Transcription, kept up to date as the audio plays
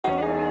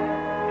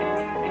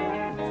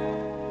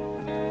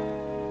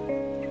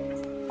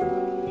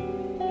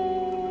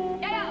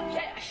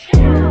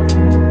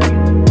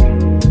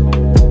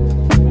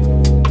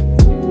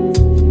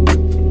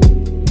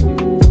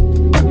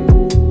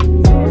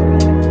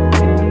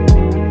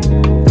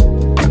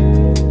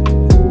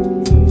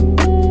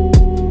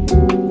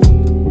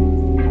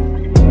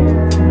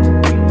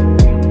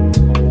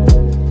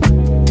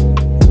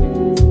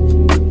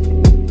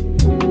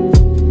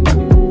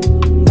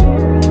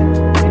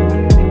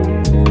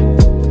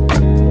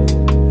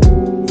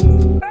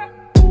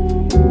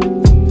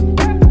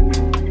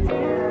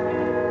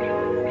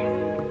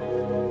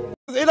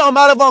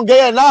don't matter if I'm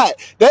gay or not.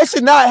 They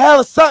should not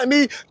have sent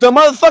me the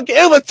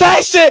motherfucking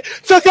invitation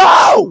to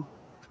go.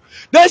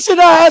 They should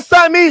not have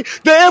sent me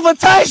the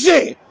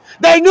invitation.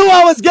 They knew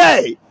I was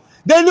gay.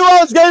 They knew I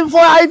was gay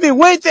before I even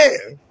went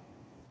there.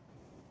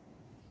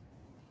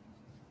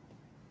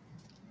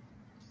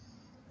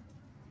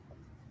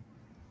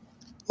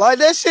 Like,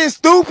 that shit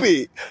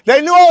stupid.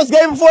 They knew I was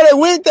gay before they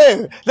went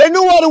there. They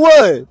knew what it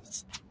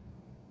was.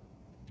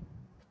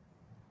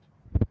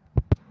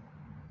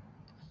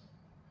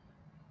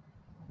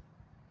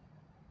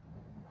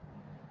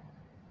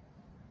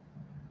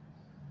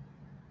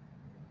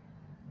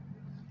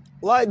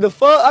 Like, the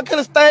fuck? I could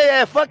have stayed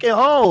at fucking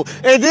home.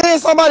 And then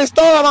somebody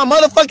stole my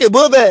motherfucking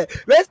book bag.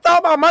 They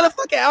stole my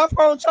motherfucking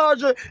iPhone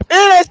charger.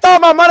 And they stole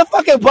my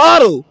motherfucking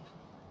bottle.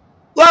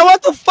 Like,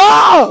 what the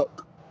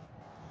fuck?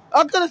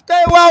 I could have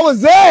stayed where I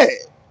was at.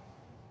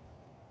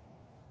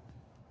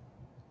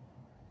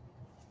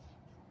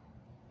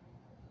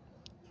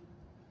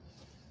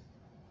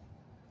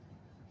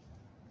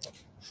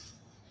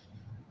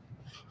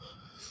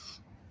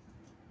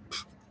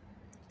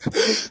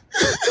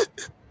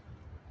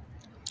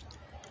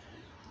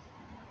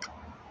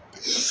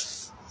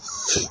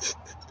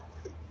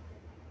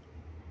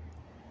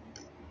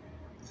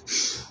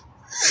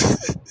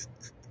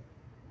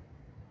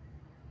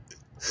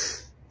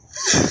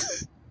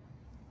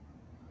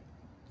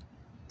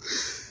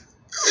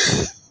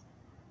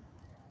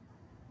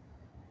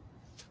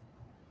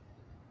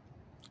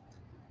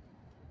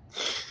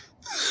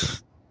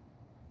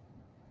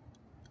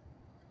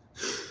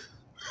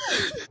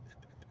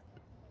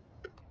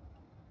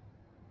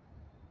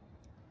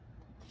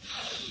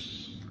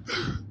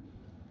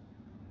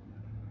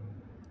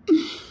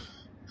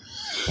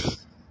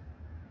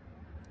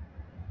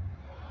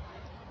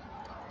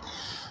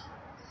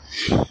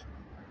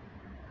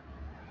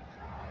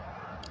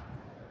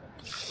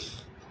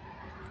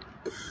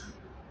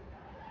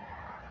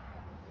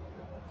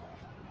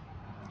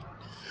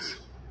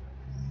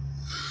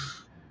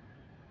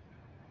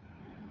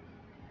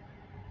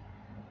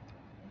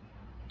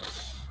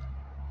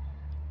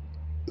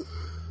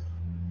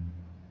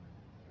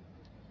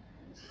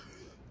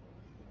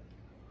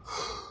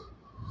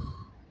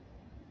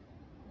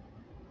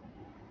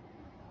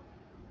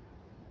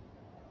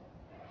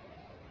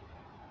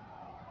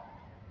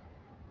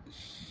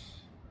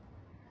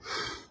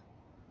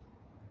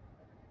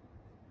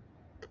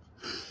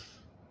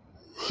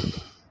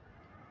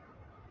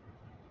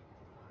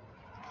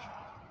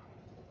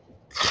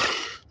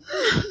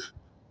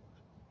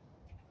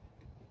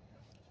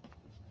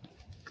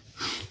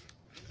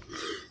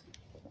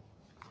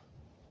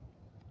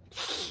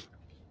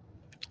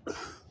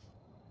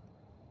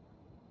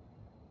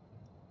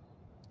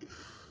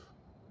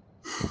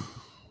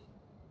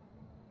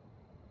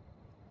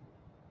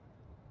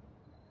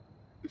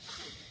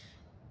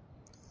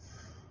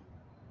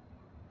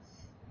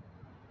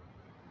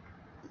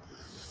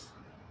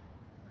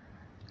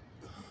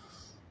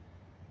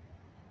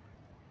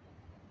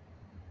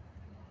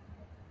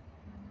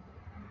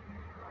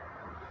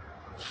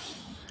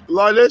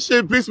 Like, that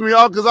shit pissed me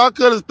off because I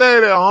could have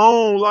stayed at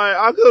home. Like,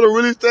 I could have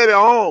really stayed at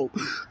home.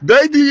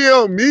 They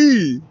DM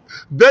me.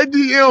 They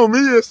DM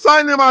me and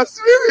something in my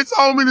spirit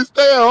told me to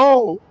stay at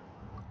home.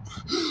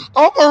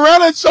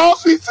 Operetta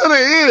chose me to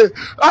the end.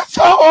 I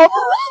told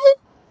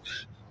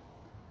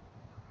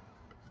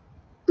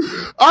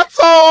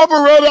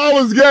Operetta I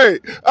was gay.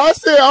 I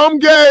said, I'm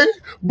gay,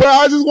 but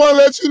I just want to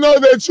let you know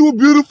that you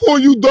beautiful,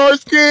 you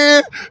dark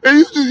skinned, and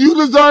you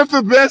deserve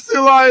the best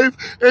in life,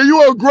 and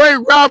you a great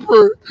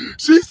rapper.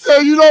 She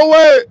said, you know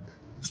what?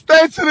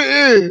 Stay to the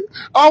end.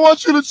 I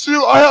want you to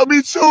help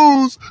me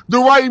choose the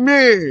right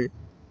man.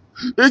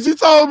 And she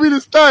told me to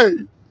stay.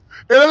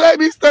 And they let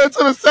me stay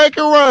to the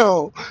second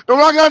round. And when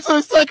I got to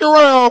the second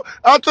round,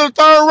 after the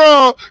third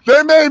round,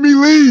 they made me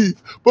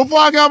leave. Before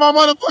I got my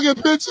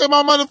motherfucking picture and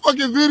my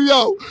motherfucking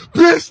video.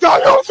 Bitch,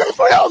 don't use me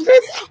for your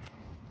video.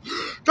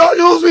 Don't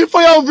use me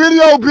for your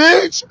video,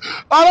 bitch.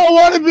 I don't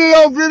want to be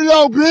your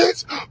video,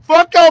 bitch.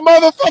 Fuck your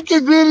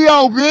motherfucking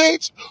video,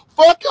 bitch.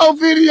 Fuck your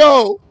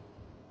video.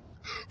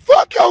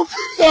 Fuck your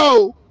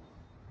video.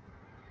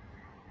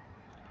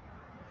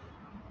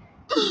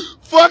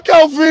 Fuck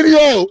your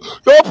video.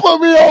 Don't put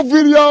me on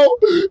video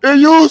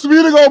and use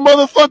me to go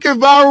motherfucking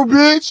viral,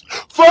 bitch.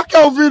 Fuck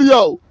your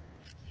video.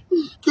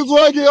 Cause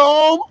when I get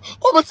home,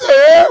 I'ma tell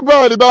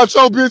everybody about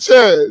your bitch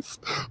ass.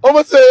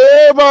 I'ma tell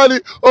everybody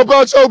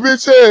about your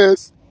bitch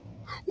ass.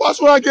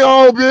 Watch when I get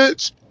home,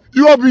 bitch.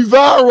 You gonna be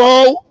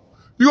viral.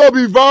 You gonna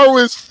be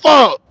viral as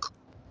fuck.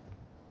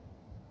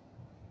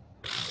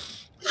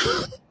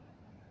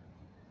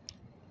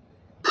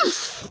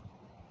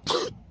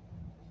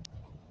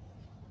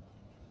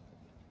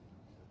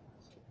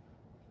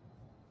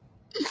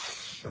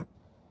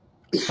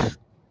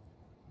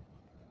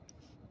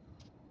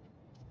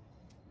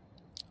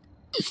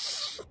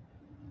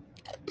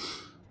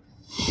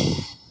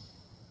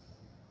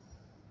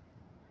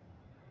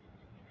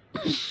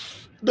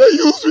 They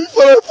used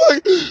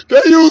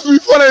me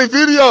for that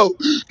video.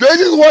 They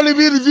just wanted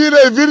me to view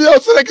that video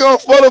so they can go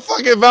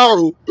motherfucking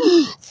viral.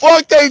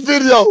 Fuck that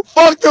video.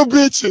 Fuck them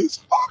bitches.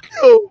 Fuck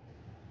you.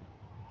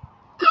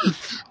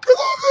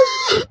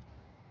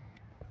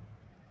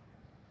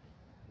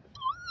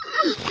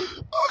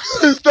 I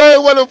could've stayed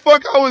where the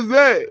fuck I was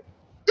at.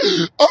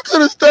 I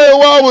could've stayed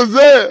where I was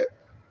at.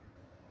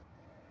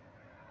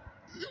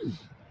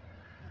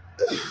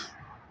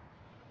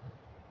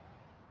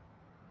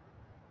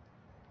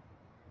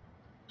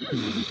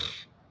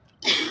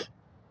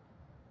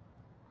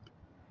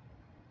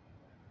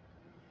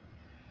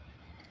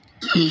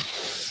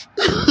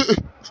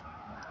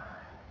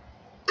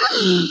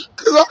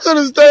 Cause I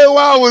could've stayed where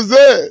I was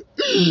at.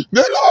 You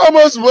know how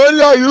much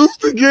money I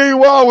used to get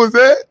where I was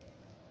at?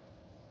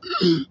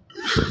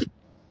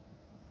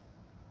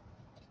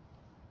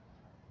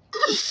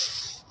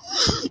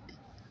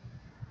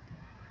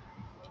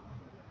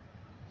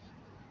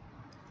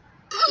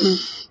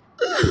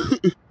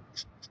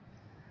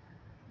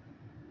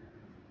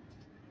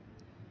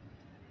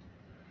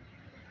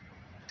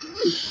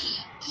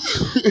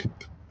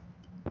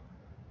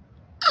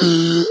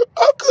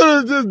 I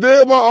could've just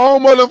did my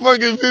own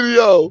motherfucking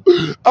video.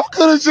 I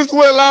could've just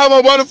went live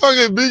on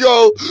motherfucking Big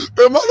O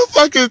and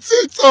motherfucking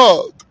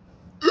TikTok.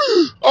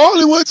 I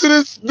only went to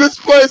this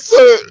place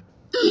to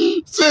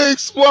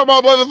explore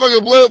my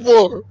motherfucking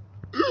platform.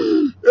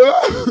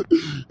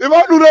 If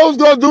I knew they was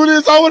gonna do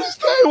this, I would've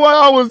stayed where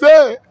I was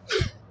at.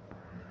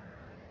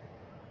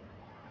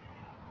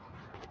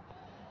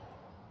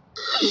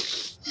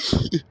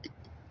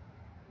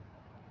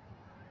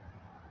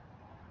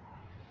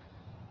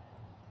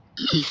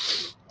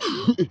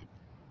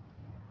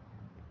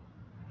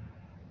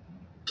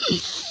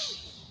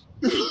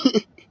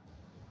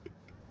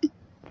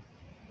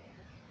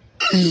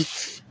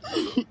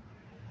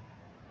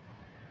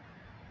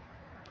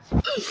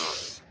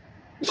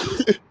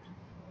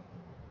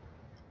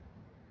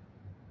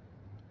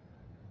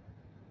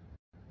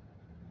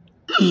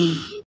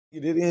 You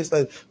did it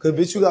instantly. Cause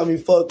bitch, you got me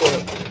fucked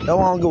up. That's why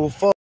I don't give a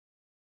fuck.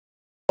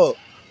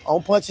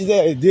 I'm punch his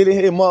ass, did it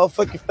hit his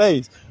motherfucking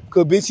face.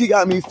 Cause bitch, he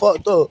got me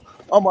fucked up.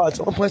 I'm about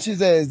to punch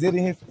his ass, did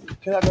it hit.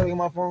 Can I go get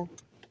my phone?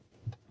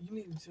 You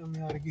need to tell me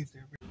how to get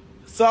there, bro.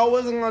 So I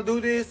wasn't gonna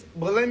do this,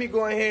 but let me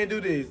go ahead and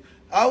do this.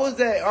 I was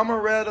at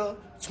Amaretta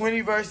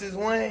 20 versus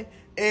 1,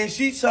 and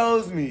she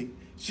chose me.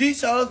 She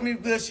chose me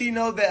because she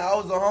knows that I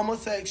was a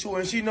homosexual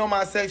and she know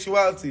my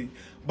sexuality.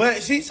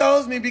 But she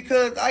chose me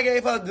because I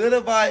gave her good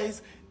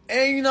advice,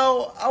 and you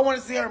know, I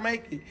want to see her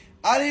make it.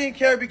 I didn't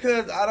care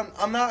because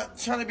I'm not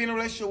trying to be in a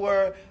relationship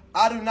where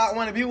I do not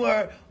want to be with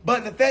her.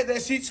 But the fact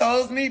that she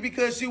chose me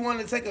because she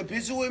wanted to take a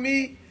picture with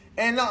me,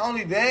 and not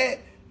only that,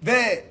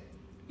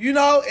 you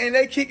know, and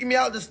they kicking me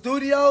out the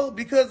studio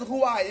because of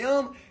who I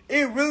am,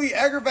 it really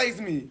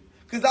aggravates me.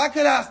 Because I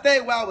could have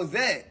stayed where I was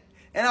at.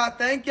 And I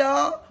thank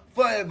y'all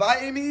for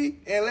inviting me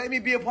and letting me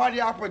be a part of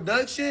y'all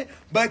production.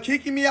 But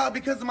kicking me out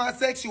because of my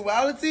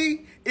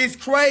sexuality is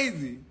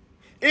crazy.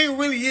 It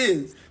really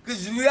is.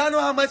 Because y'all know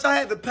how much I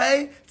had to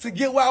pay to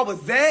get where I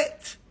was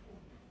at?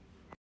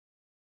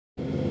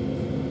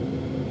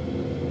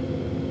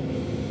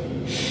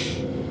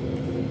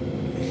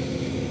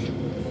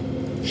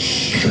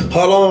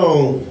 Hold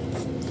on.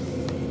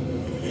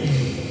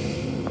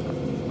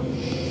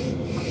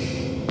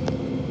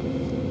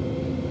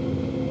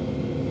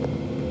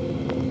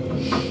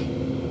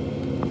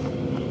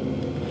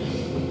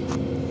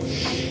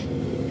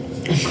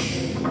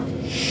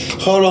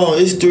 Hold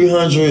on, it's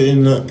 300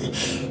 and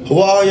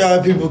why all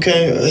y'all people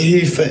can't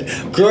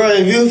girl,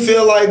 if you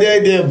feel like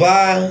that, then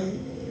buy.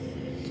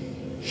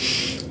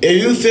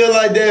 If you feel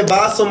like that,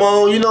 buy some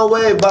on. You know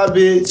what? Bye,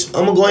 bitch.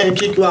 I'm gonna go ahead and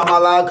kick you out my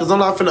life because I'm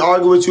not finna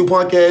argue with you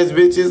punk ass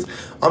bitches.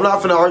 I'm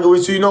not finna argue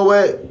with you. You know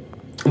what?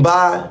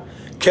 Bye.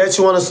 Catch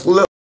you on a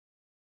slip.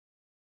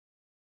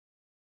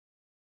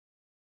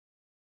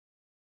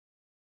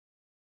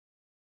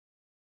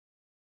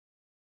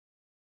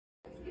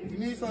 You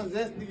need some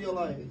zest in your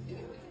life.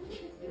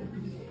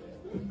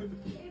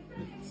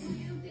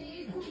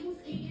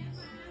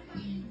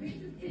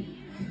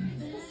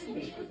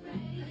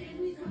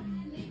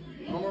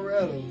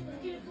 Amaretta,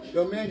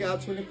 your man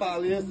got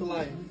 25 years to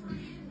life.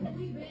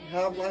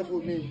 Have life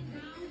with me.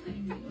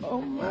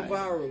 Oh my. I'm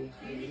viral.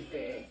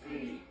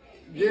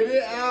 Get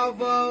it,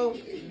 Alvo.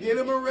 Get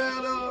it,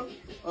 Amaretta.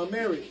 A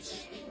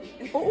marriage.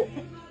 Oh.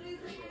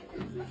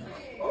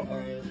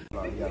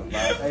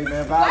 Hey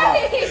man,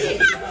 bye.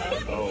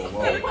 Oh,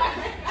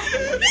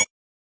 whoa.